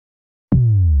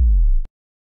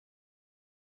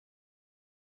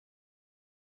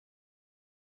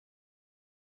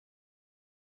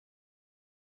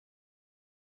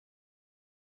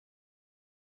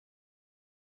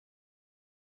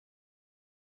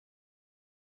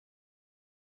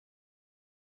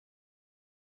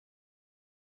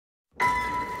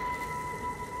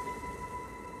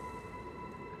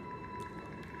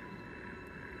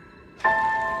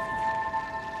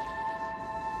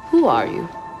Who are you?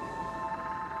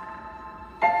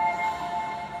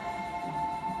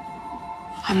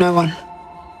 I'm no one.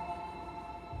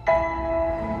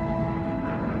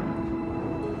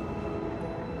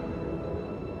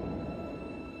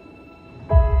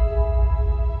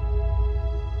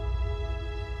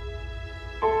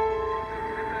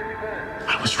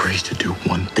 I was raised to do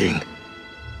one thing.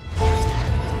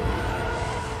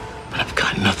 But I've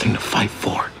got nothing to fight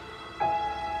for.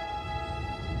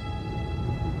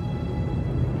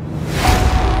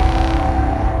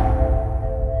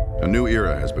 A new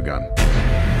era has begun.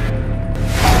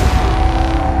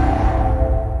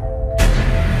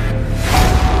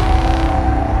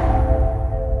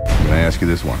 Can I ask you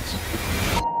this once?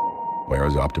 Where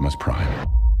is Optimus Prime?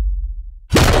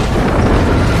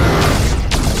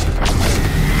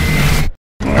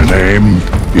 My name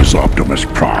is Optimus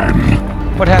Prime.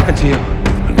 What happened to you?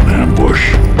 An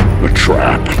ambush, a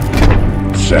trap,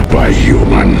 set by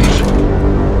humans.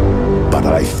 But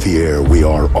I fear we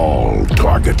are all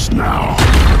targets now.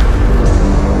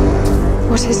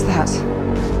 What is that?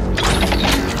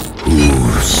 Who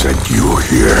sent you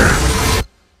here?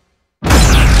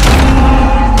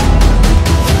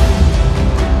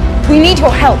 We need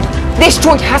your help. This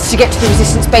droid has to get to the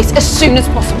Resistance base as soon as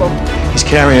possible. He's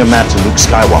carrying a map to Luke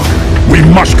Skywalker. We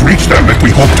must reach them if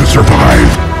we hope to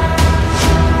survive.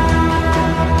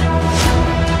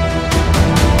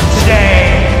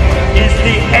 Today is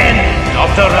the end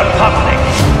of the Republic.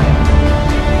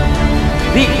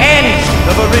 The end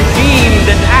of a regime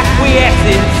that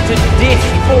acquiesces to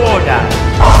disorder.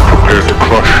 Prepare to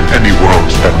crush any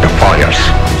worlds that defy us.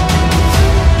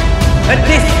 At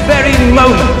this very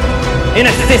moment, in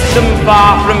a system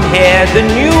far from here, the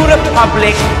new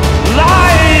Republic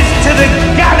lies to the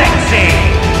galaxy,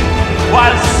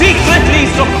 while secretly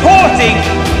supporting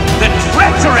the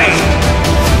treachery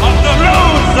of the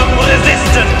roads of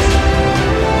resistance.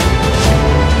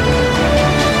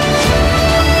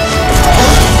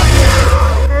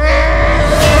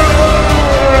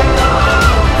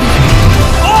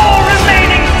 All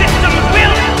remaining systems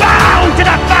will bow to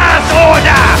the First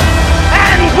Order,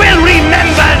 and will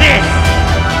remember this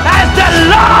as the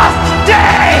last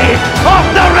day of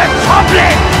the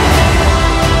Republic!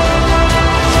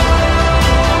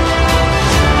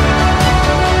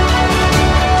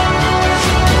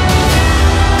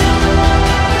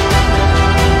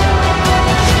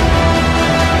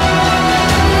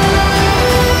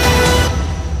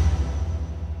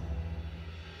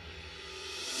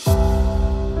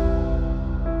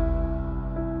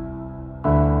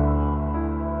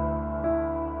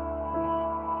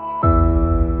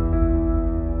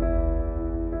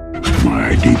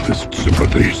 My deepest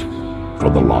sympathies for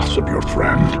the loss of your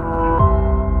friend.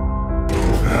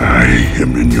 I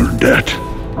am in your debt.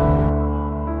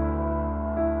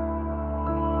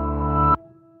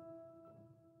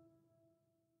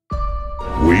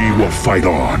 We will fight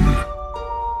on.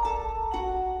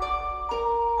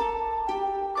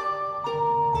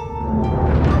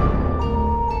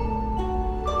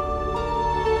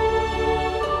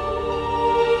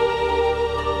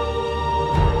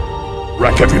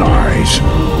 Recognize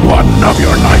one of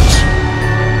your knights.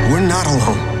 We're not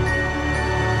alone.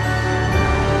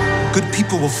 Good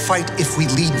people will fight if we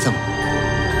lead them.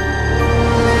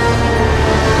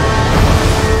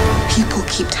 People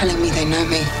keep telling me they know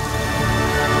me.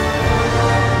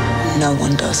 No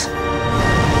one does.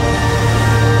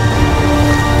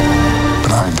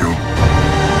 But I do.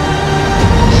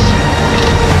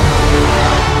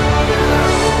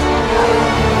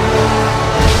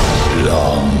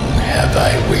 Long have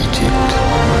I waited.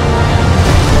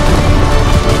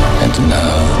 And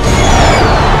now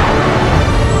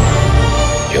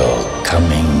you're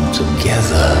coming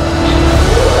together.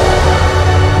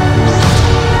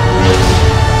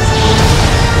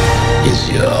 Is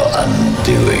your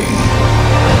undoing.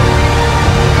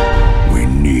 We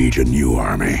need a new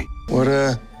army. What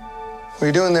are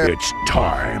you doing there? It's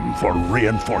time for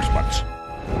reinforcements.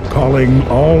 Calling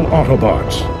all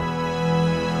Autobots.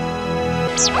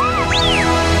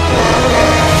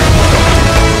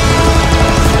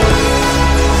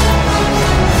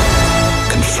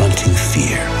 Confronting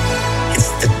fear is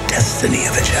the destiny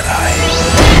of a Jedi.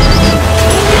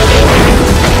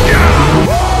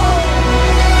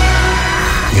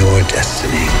 Your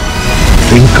destiny.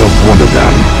 Think of one of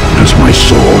them as my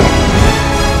soul.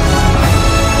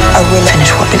 I will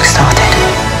finish what Luke started.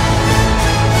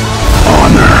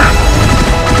 Honor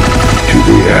to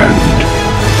the end.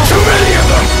 Too many of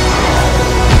them.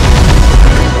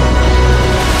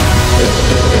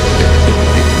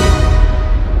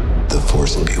 The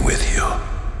Force will be with you.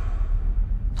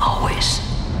 Always.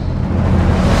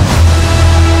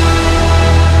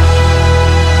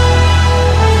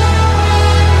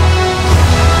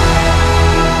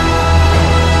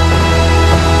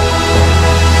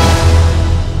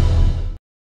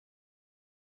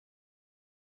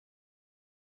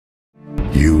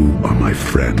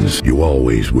 friends. You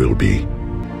always will be.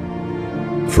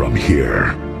 From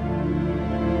here,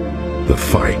 the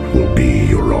fight will be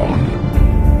your own.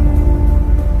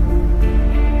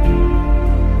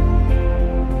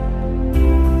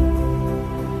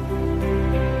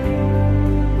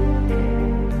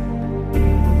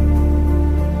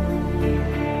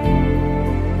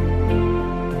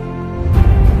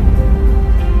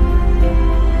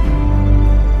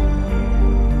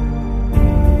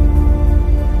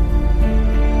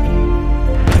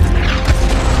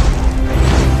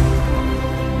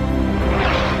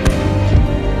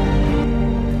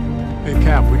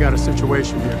 We got a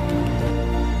situation here.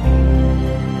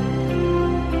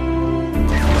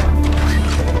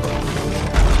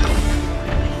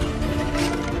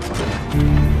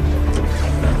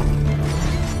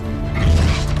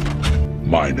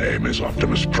 My name is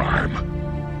Optimus Prime.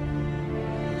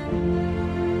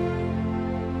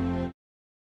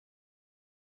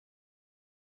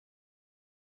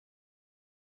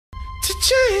 To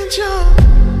change your